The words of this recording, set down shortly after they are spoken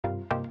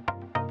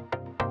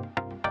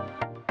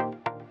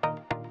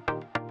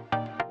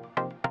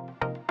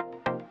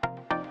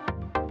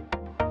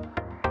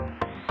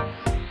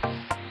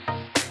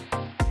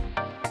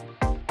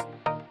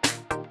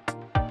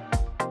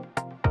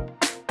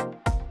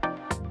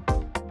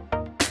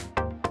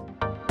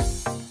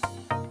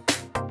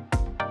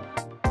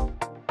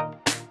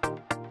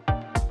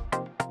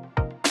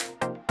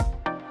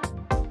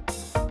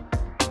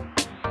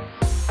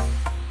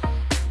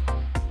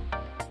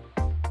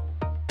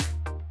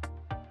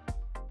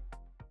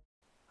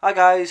Hi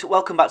guys,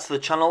 welcome back to the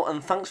channel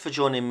and thanks for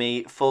joining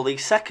me for the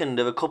second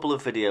of a couple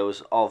of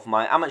videos of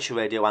my amateur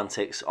radio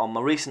antics on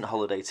my recent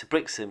holiday to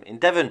Brixham in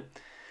Devon.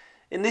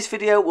 In this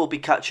video we'll be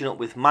catching up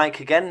with Mike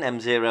again,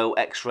 M0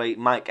 X-Ray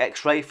Mike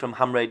X-Ray from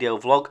Ham Radio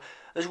Vlog,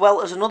 as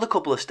well as another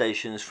couple of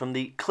stations from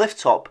the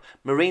Clifftop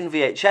Marine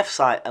VHF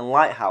site and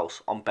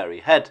lighthouse on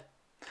Berry Head.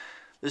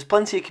 There's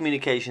plenty of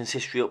communications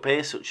history up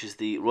here, such as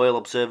the Royal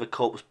Observer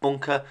Corps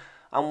bunker,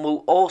 and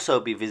we'll also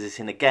be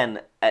visiting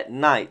again at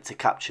night to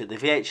capture the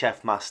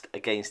VHF mast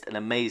against an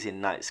amazing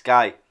night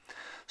sky.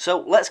 So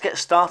let's get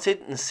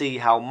started and see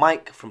how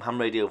Mike from Ham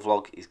Radio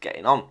Vlog is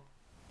getting on.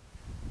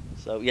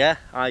 So yeah,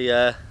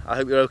 I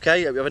hope you're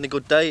okay. I hope you're having a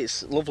good day.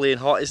 It's lovely and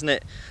hot, isn't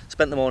it?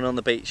 Spent the morning on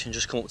the beach and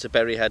just come up to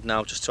Berry Head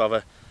now just to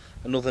have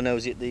another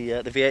nosy at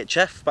the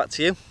VHF. Back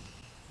to you.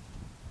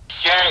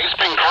 Yeah, it's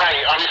been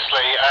great,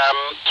 honestly.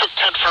 Took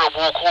Ted for a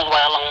walk all the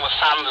way along the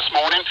sand this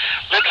morning.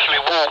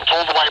 Literally walked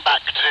all the way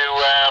back to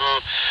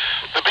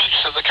the beach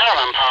that the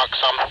caravan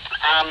park's on.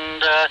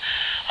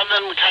 And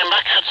then we came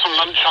back, had some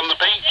lunch on the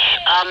beach,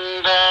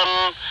 and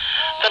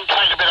then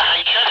played a bit of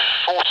HF,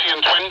 40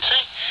 and 20.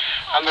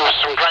 And there were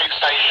some great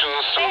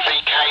stations, some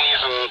VKs,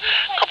 and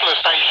a couple of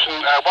stations,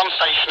 one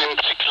station in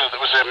particular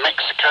that was a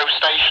Mexico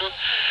station.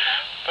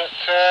 But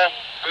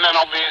and then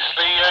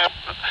obviously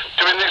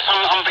doing this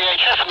on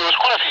VHF, and there was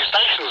quite a few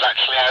stations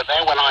actually out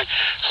there when I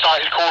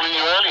started calling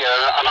you earlier,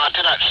 and I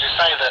did actually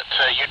say that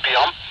you'd be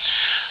on,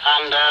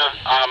 and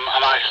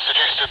I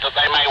suggested that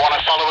they may want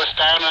to follow us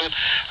down and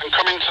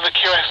come into the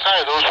QSO.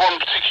 There was one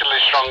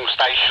particularly strong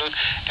station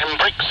in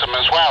Brixham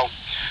as well.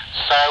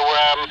 So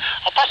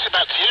I'll pass it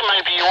back to you.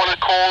 Maybe you want to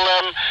call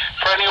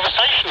for any other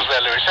stations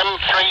there, Lewis.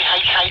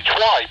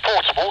 M3HHY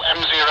portable,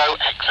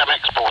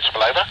 M0XMX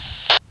portable, over.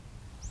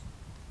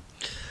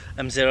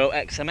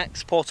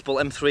 M0XMX portable,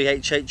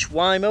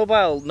 M3HHY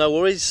mobile. No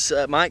worries,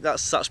 Mike.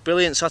 That's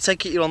brilliant. So I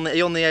take it you're on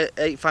the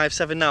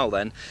 857 now.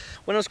 Then,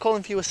 when I was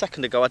calling for you a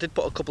second ago, I did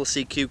put a couple of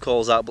CQ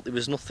calls out, but there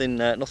was nothing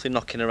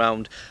knocking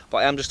around. But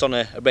I am just on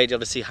a Radio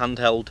Odyssey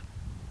handheld.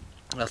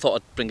 I thought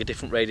I'd bring a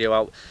different radio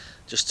out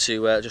just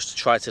to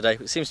try today.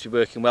 It seems to be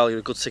working well. You're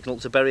a good signal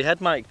up to Berry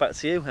Head, Mike. Back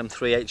to you,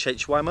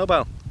 M3HHY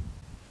mobile.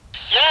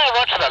 Yeah,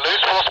 roger that,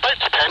 Lewis. Well, I spoke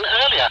to Ken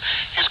earlier.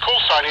 His call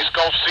sign is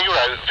Golf 0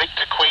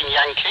 Victor Queen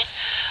Yankee.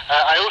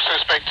 I also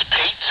spoke to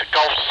Pete,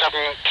 Golf 7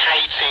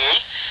 KTE,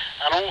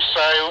 and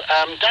also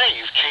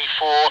Dave,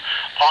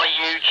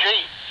 G4IUG.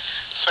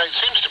 So it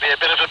seems to be a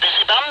bit of a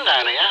busy band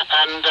down here,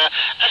 and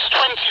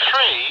S23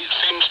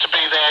 seems to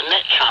be their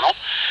net channel,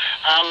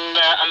 and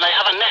they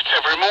have a net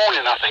every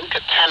morning, I think,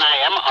 at 10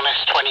 AM on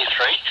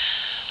S23.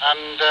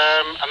 And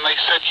they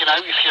said, you know,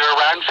 if you're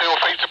around, feel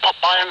free to pop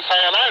by and say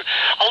hello.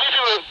 I'll leave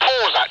you a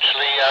pause,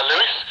 actually,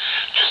 Lewis,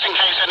 just in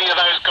case any of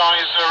those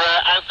guys are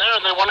out there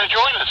and they want to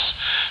join us.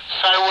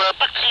 So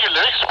back to you,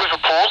 Lewis, with a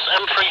pause,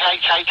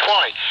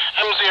 M3HHY,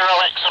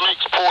 M0XMX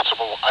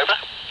portable, over.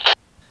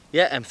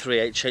 Yeah,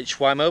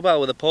 M3HHY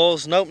mobile with a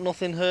pause. Nope,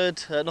 nothing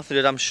heard. Nothing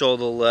heard. I'm sure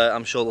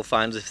they'll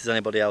find us if there's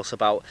anybody else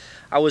about.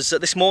 I was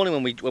this morning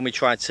when we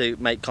tried to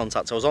make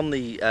contact. I was on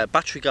the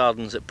Battery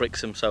Gardens at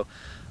Brixham, so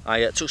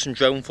I took some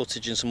drone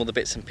footage and some other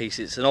bits and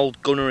pieces. It's an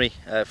old gunnery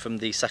from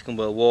the Second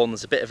World War, and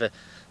there's a bit of a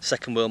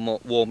Second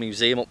World War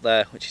museum up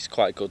there, which is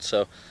quite good.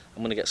 So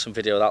I'm going to get some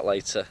video of that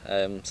later.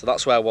 So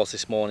that's where I was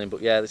this morning.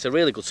 But yeah, it's a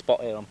really good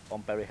spot here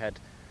on Berry Head.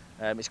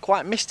 It's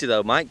quite misty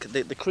though, Mike.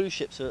 The cruise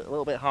ships are a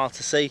little bit hard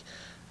to see.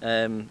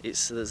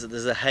 There's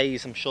a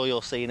haze. I'm sure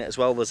you're seeing it as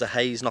well. There's a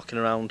haze knocking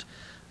around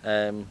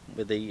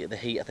with the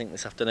heat, I think,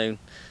 this afternoon.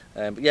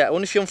 But yeah, I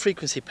wonder if you're on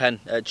frequency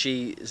pen,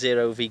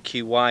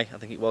 G0VQY, I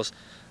think it was.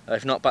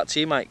 If not, back to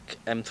you, Mike,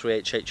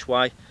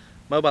 M3HHY,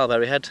 mobile,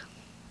 Berry Head.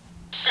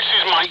 This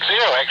is Mike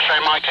 0, X-Ray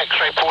Mike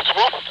X-Ray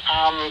portable,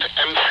 and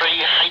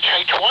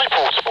M3HHY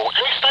portable.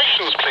 Any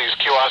stations, please,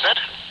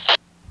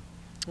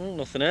 QRZ?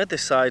 Nothing heard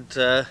this side,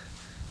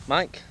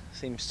 Mike.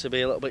 Seems to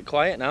be a little bit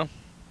quiet now.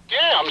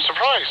 Yeah, I'm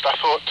surprised. I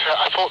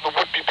thought there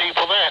would be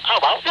people there. Oh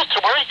well, not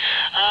to worry.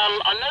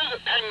 I know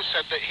that Penn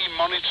said that he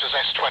monitors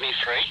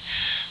S23,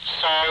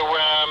 so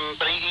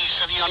but he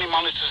said he only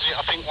monitors it,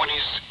 I think, when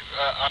he's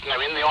I don't know,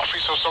 in the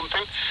office or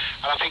something.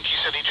 And I think he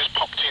said he just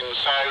popped in,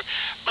 so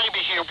maybe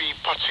he'll be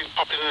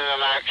popping in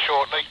and out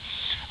shortly.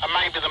 And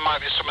maybe there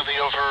might be some of the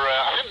other.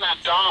 I think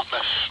they're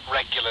Dartmouth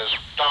regulars,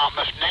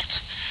 Dartmouth net.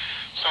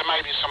 So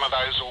maybe some of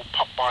those will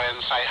pop by and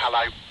say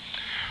hello.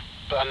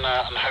 And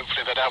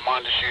hopefully they don't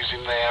mind us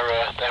using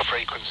their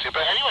frequency.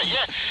 But anyway,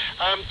 yeah.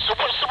 So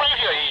what's the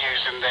radio you're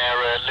using there,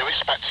 Lewis?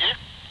 Back to you.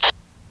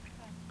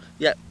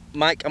 Yeah,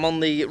 Mike, I'm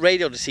on the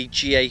Radio Odyssey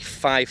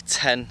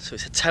GA510. So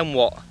it's a 10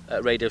 watt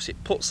radio. So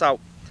it puts out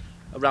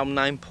around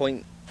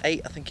 9.8, I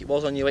think it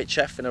was, on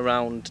UHF, and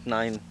around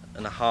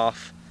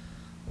 9.5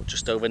 or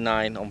just over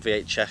 9 on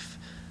VHF.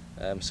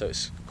 So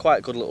it's quite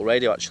a good little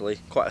radio actually.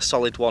 Quite a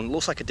solid one.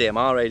 Looks like a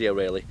DMR radio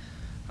really,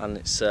 and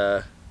it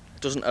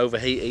doesn't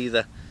overheat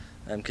either.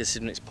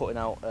 Considering it's putting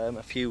out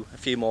a few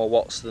more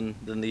watts than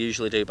they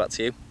usually do. Back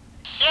to you.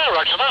 Yeah,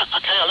 roger that.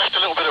 Okay, I left a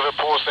little bit of a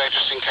pause there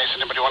just in case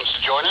anybody wants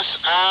to join us.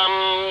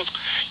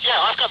 Yeah,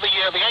 I've got the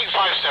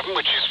 857,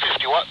 which is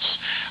 50 watts,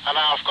 and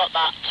I've got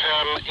that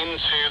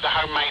into the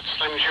homemade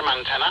Slim Jim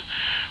antenna,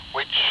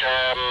 which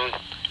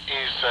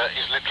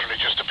is literally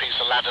just a piece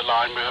of ladder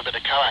line with a bit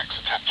of coax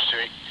attached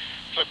to it,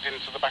 plugged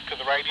into the back of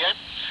the radio.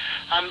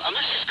 And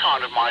this is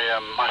kind of my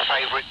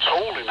favourite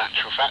tool, in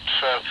actual fact,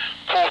 for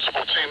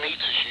portable 2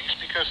 meters use,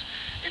 because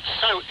it's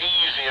so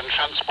easy and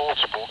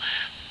transportable.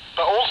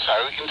 But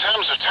also, in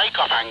terms of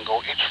takeoff angle,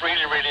 it's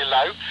really, really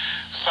low.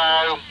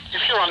 So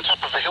if you're on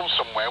top of a hill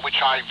somewhere, which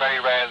I very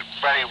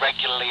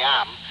regularly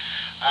am,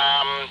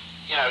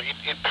 you know,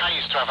 it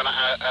pays to have an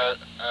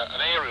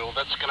aerial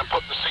that's going to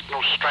put the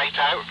signal straight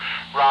out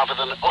rather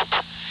than up.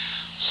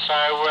 So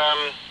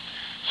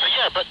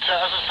yeah, but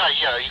as I say,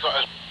 yeah, you've got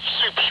a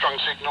super strong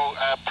signal.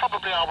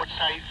 Probably I would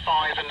say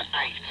 5 and 8,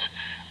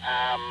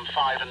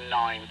 5 and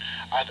 9.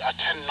 I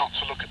tend not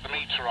to look at the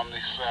meter on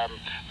this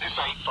this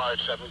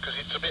 857 because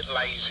it's a bit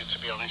lazy, to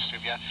be honest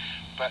with you.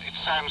 But it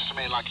sounds to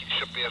me like it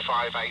should be a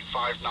 5.8,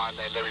 5.9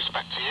 there, Lewis.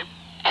 Back to you.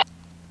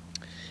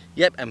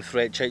 Yep,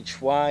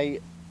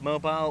 M3HHY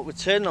mobile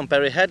returning on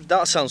Berry Head.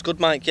 That sounds good,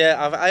 Mike.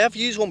 Yeah, I have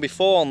used one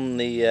before on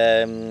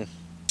the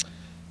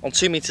on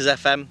 2 meters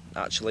FM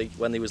actually,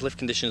 when there was lift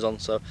conditions on.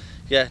 So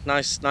yeah,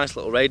 nice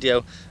little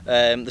radio.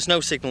 There's no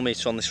signal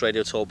meter on this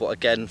radio at all, but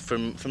again,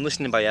 from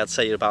listening by ear, I'd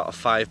say you're about a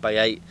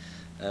 5x8.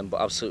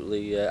 But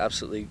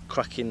absolutely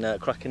cracking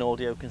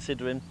audio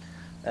considering.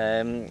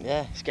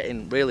 Yeah, it's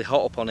getting really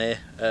hot up on here,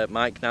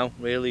 Mike. Now,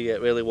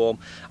 really warm.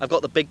 I've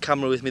got the big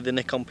camera with me, the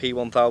Nikon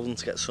P1000,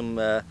 to get some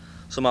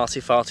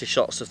arty-farty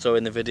shots to throw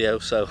in the video,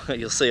 so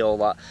you'll see all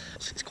that.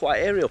 It's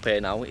quite airy up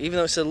here now. Even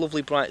though it's a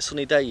lovely bright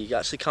sunny day, you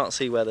actually can't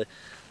see where the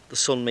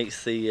sun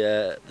meets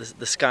the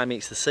sky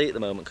meets the sea at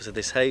the moment because of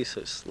this haze. So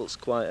it looks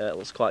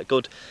quite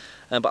good.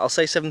 But I'll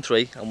say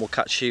 7.3, and we'll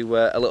catch you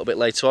a little bit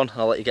later on.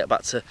 I'll let you get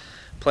back to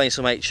playing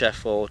some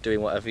HF or doing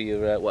whatever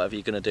you're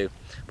going to do.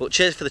 But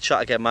cheers for the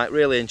chat again, Mike.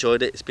 Really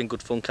enjoyed it. It's been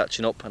good fun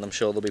catching up, and I'm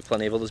sure there'll be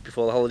plenty of others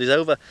before the holiday's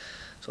over.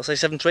 So I'll say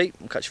 7.3.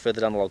 We'll catch you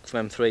further down the log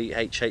from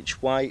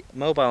M3HHY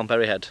mobile on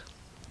Berry Head.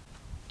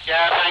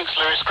 Yeah, thanks,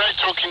 Lewis. Great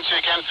talking to you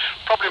again.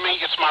 Probably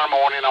meet you tomorrow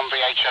morning on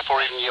VHF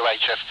or even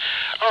UHF.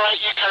 All right,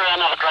 you carry on.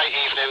 Have a great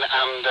evening,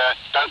 and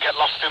don't get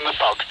lost in the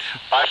fog.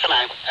 Bye for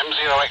now.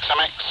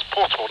 M0XMX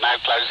portable now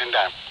closing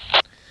down.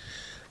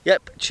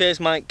 Yep, cheers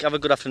Mike, have a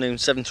good afternoon.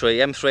 7.3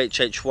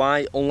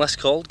 M3HHY, unless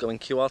called, going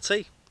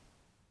QRT.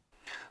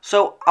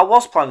 So I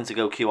was planning to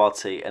go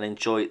QRT and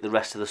enjoy the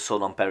rest of the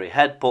sun on Berry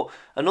Head, but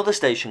another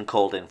station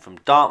called in from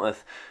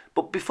Dartmouth.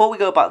 But before we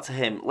go back to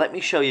him, let me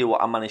show you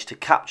what I managed to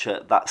capture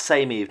that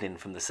same evening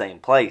from the same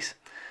place.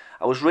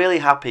 I was really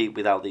happy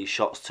with how these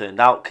shots turned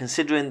out,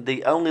 considering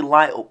the only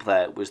light up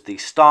there was the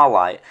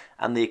starlight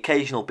and the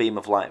occasional beam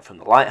of light from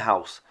the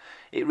lighthouse.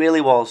 It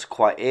really was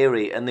quite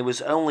eerie, and there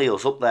was only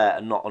us up there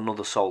and not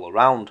another soul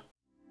around.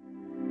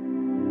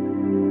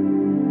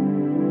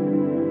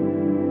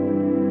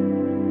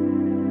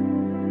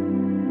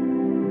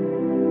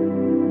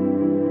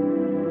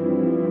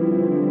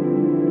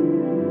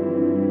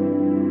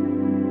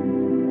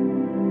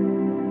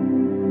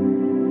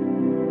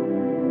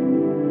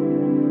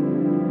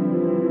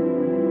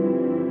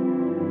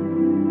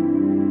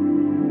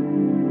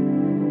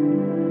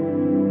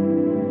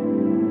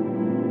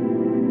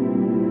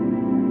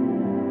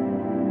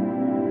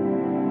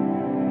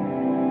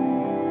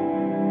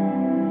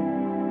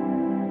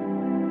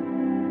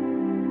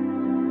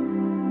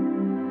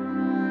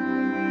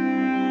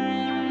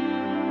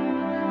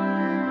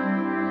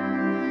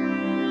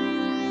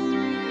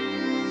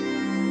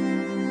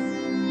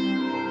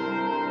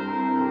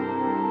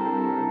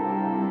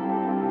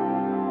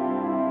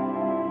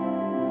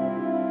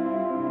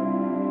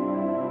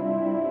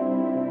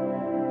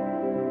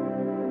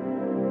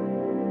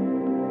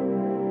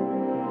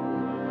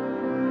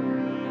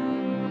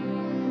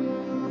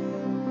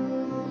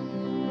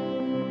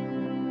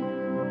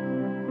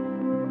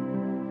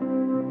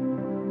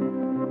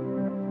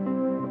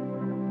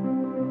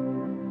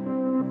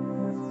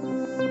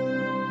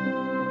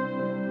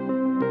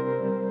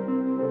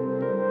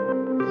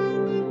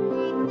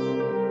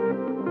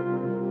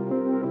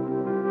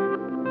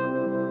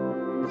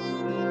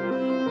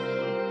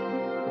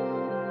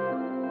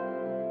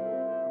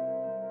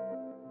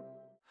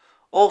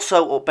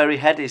 Also up Berry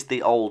Head is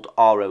the old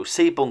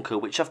ROC bunker,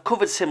 which I've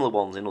covered similar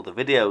ones in other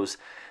videos.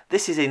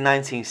 This is a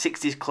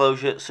 1960s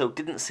closure, so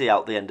didn't see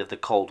out the end of the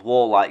Cold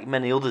War like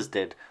many others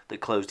did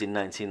that closed in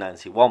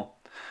 1991.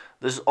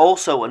 There's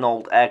also an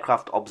old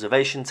aircraft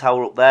observation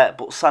tower up there,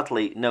 but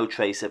sadly no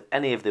trace of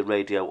any of the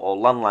radio or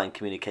landline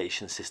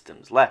communication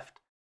systems left.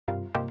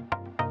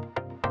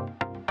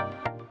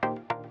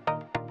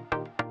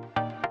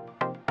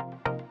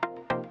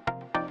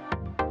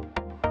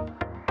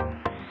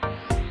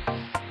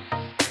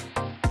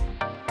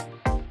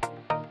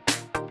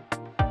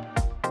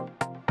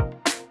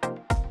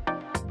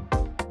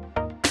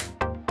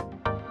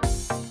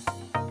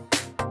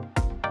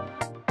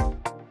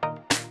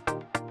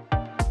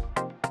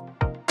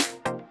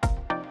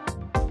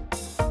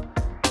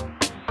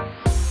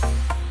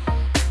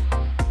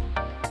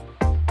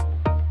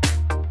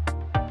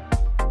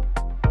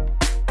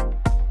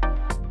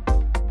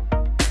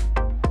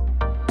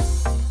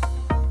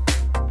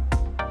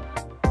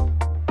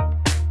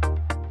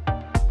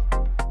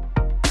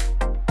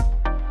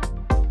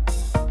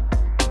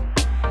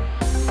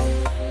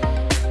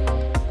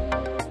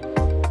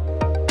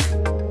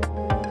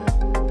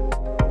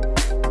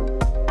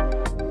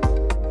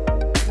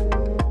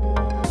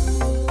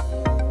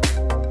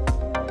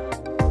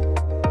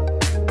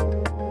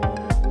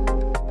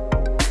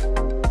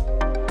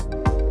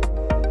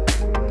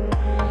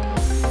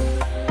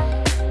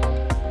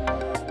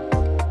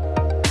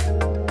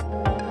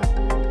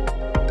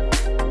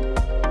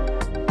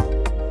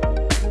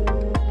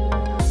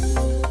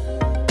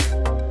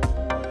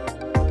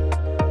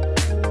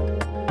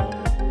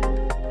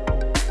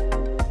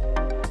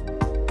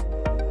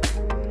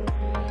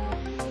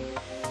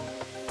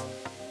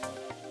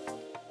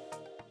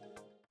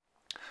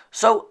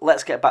 So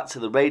let's get back to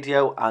the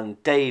radio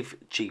and Dave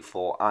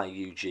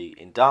G4IUG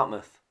in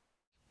Dartmouth.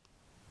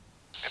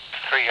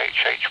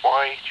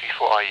 3HHY,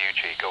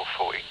 G4IUG, Golf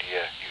 4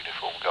 India,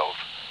 Uniform Golf.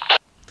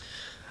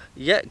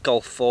 Yeah,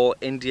 Golf 4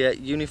 India,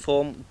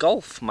 Uniform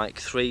Golf, Mike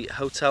 3,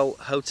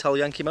 Hotel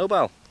Yankee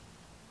Mobile.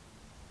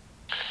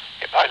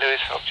 Yep, hi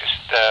Lewis, I'm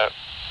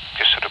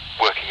just sort of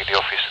working in the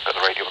office and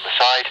got the radio on the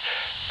side,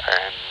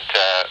 and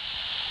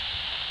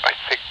I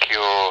think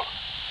you're,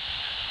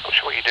 not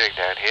sure what you're doing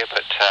down here,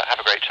 but have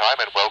a great time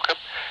and welcome.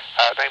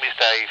 Name is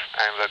Dave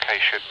and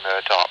location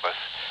Dartmouth,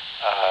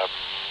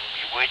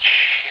 which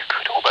you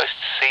could almost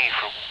see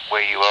from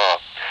where you are.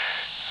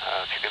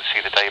 If you can see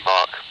the day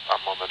mark,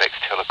 I'm on the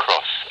next hill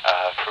across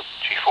from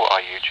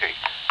G4IUG.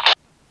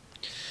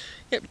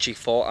 Yep,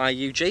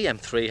 G4IUG,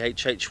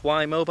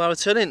 M3HHY mobile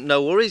returning,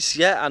 no worries.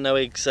 Yeah, I know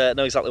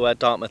exactly where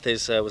Dartmouth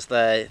is. Was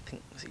there, I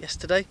think, was it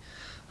yesterday?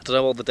 I don't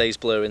know, all the days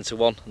blur into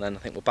one, and then I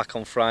think we're back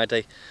on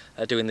Friday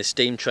doing the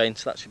steam train,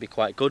 so that should be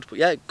quite good. But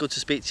yeah, good to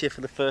speak to you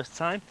for the first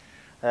time.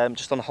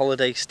 Just on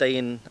holiday,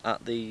 staying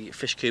at the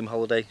Fishcombe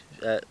holiday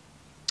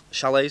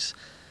chalets,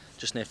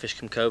 just near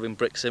Fishcombe Cove in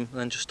Brixham, and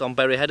then just on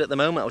Berry Head at the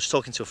moment. I was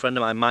talking to a friend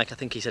of mine, Mike, I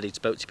think he said he'd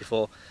spoke to you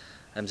before,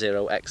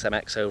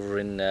 M0XMX over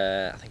in,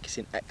 I think it's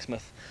in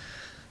Exmouth.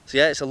 So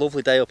yeah, it's a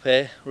lovely day up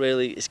here.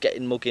 Really, it's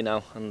getting muggy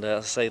now, and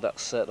as I say,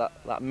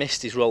 that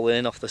mist is rolling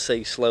in off the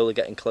sea, slowly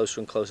getting closer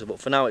and closer. But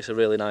for now, it's a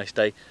really nice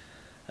day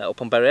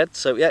up on Berry Head.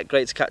 So yeah,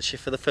 great to catch you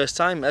for the first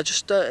time. I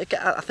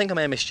think I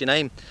may have missed your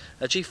name.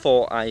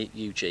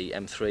 G4IUG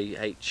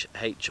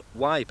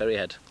M3HHY Berry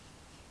Head.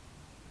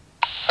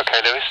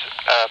 Okay, Lewis.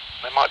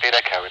 There might be an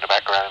echo in the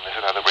background. There's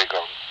another rig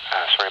on.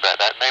 Sorry about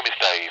that. Name is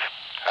Dave.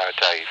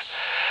 Dave.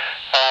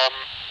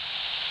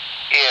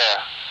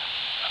 Yeah.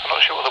 I'm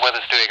not sure what the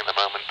weather's doing at the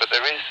moment, but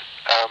there is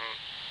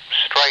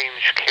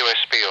strange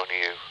QSB on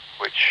you,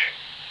 which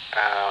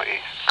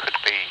it could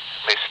be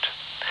missed.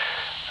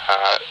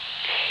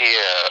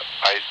 Here,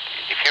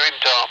 if you're in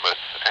Dartmouth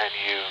and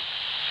you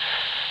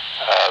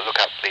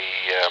look up the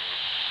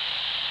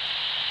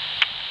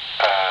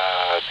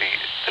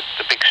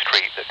big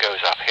street that goes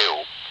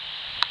uphill,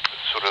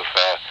 sort of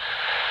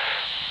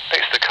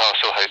next to the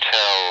Castle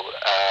Hotel,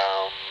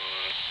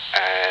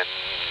 and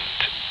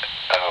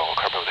I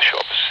can't remember the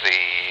shops,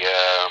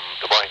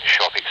 the wine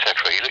shop,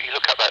 etc. You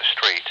look up that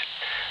street,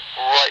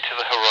 right to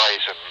the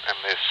horizon, and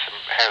there's some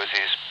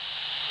houses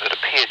that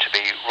appear to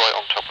be right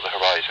on top of the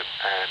horizon,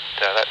 and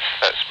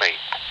that's me.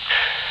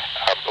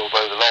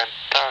 Although the land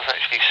does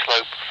actually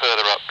slope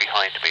further up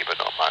behind me, but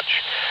not much.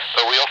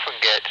 But we often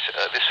get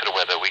this sort of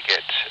weather. We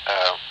get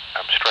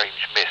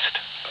strange mist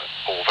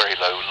or very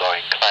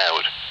low-lying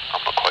cloud.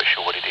 I'm not quite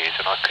sure what it is,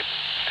 and I couldn't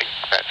think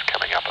that's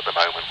coming up at the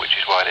moment, which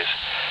is why there's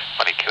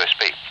funny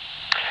QSB.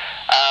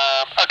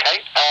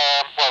 Okay,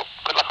 well,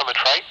 good luck on the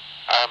train.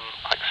 I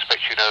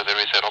expect you know there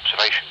is an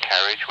observation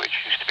carriage, which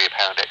used to be £1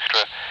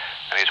 extra,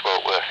 and is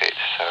well worth it.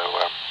 So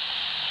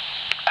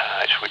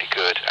it's really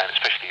good, and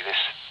especially this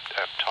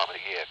time of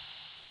the year.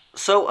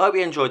 So I hope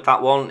you enjoyed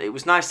that one. It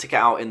was nice to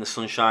get out in the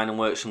sunshine and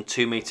work some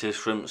 2 metres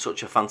from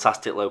such a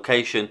fantastic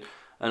location.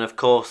 And of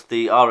course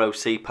the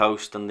ROC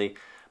post and the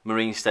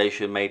marine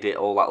station made it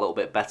all that little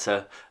bit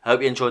better. I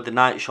hope you enjoyed the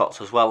night shots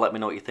as well. Let me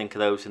know what you think of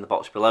those in the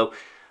box below.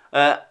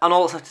 And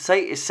all I have to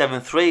say is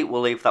 7-3.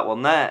 We'll leave that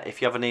one there.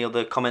 If you have any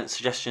other comments,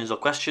 suggestions or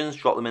questions,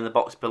 drop them in the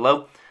box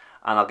below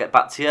and I'll get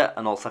back to you.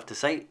 And all I have to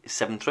say is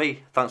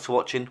 7-3. Thanks for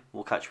watching.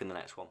 We'll catch you in the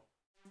next one.